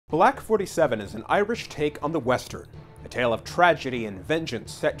Black 47 is an Irish take on the Western, a tale of tragedy and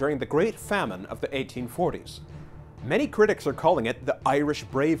vengeance set during the Great Famine of the 1840s. Many critics are calling it the Irish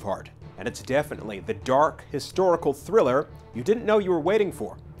Braveheart, and it's definitely the dark, historical thriller you didn't know you were waiting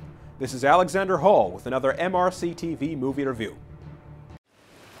for. This is Alexander Hall with another MRCTV movie review.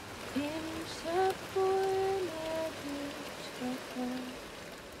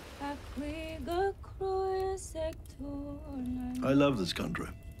 I love this country.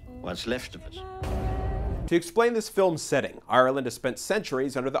 What's left of it. To explain this film's setting, Ireland has spent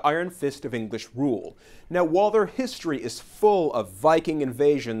centuries under the iron fist of English rule. Now, while their history is full of Viking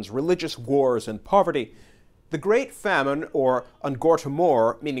invasions, religious wars, and poverty, the Great Famine, or An Gorta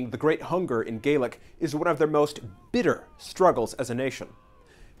Mór, meaning the Great Hunger in Gaelic, is one of their most bitter struggles as a nation.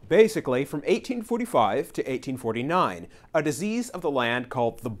 Basically, from 1845 to 1849, a disease of the land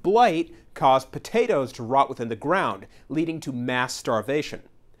called the blight caused potatoes to rot within the ground, leading to mass starvation.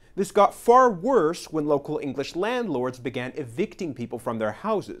 This got far worse when local English landlords began evicting people from their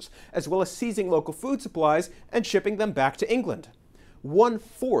houses, as well as seizing local food supplies and shipping them back to England.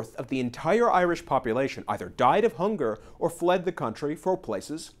 1/4 of the entire Irish population either died of hunger or fled the country for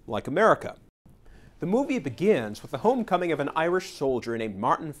places like America. The movie begins with the homecoming of an Irish soldier named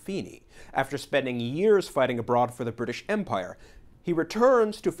Martin Feeney. After spending years fighting abroad for the British Empire, he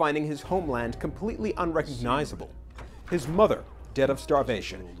returns to finding his homeland completely unrecognizable. His mother, dead of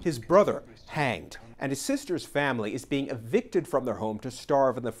starvation, his brother, hanged, and his sister's family is being evicted from their home to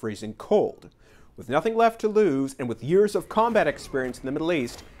starve in the freezing cold. With nothing left to lose, and with years of combat experience in the Middle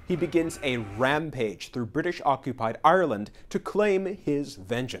East, he begins a rampage through British-occupied Ireland to claim his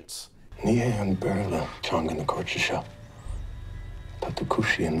vengeance.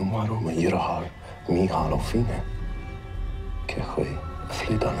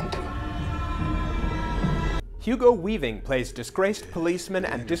 Hugo Weaving plays disgraced policeman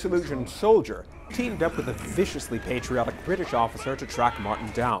and disillusioned soldier, teamed up with a viciously patriotic British officer to track Martin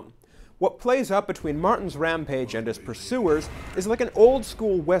down. What plays out between Martin's rampage and his pursuers is like an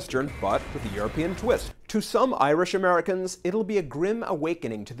old-school Western, but with a European twist. To some Irish Americans, it'll be a grim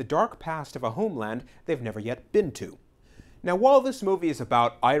awakening to the dark past of a homeland they've never yet been to. Now, while this movie is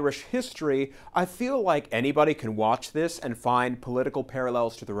about Irish history, I feel like anybody can watch this and find political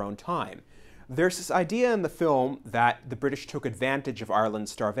parallels to their own time. There's this idea in the film that the British took advantage of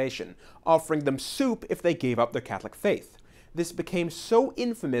Ireland's starvation, offering them soup if they gave up their Catholic faith. This became so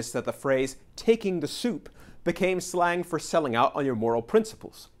infamous that the phrase, "taking the soup," became slang for selling out on your moral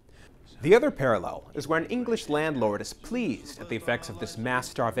principles. The other parallel is where an English landlord is pleased at the effects of this mass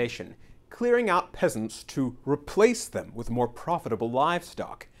starvation, clearing out peasants to replace them with more profitable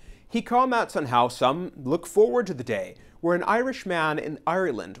livestock. He comments on how some look forward to the day where an Irish man in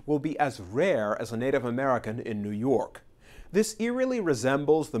Ireland will be as rare as a Native American in New York. This eerily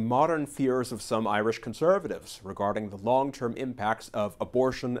resembles the modern fears of some Irish conservatives regarding the long-term impacts of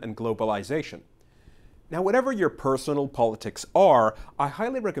abortion and globalization. Now, whatever your personal politics are, I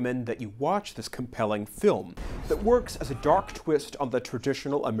highly recommend that you watch this compelling film that works as a dark twist on the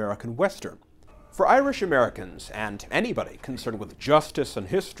traditional American Western. For Irish Americans, and anybody concerned with justice and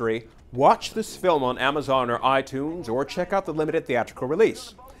history, watch this film on Amazon or iTunes, or check out the limited theatrical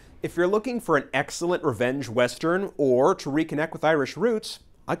release. If you're looking for an excellent revenge Western, or to reconnect with Irish roots,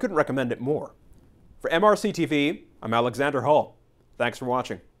 I couldn't recommend it more. For MRCTV, I'm Alexander Hall. Thanks for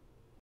watching.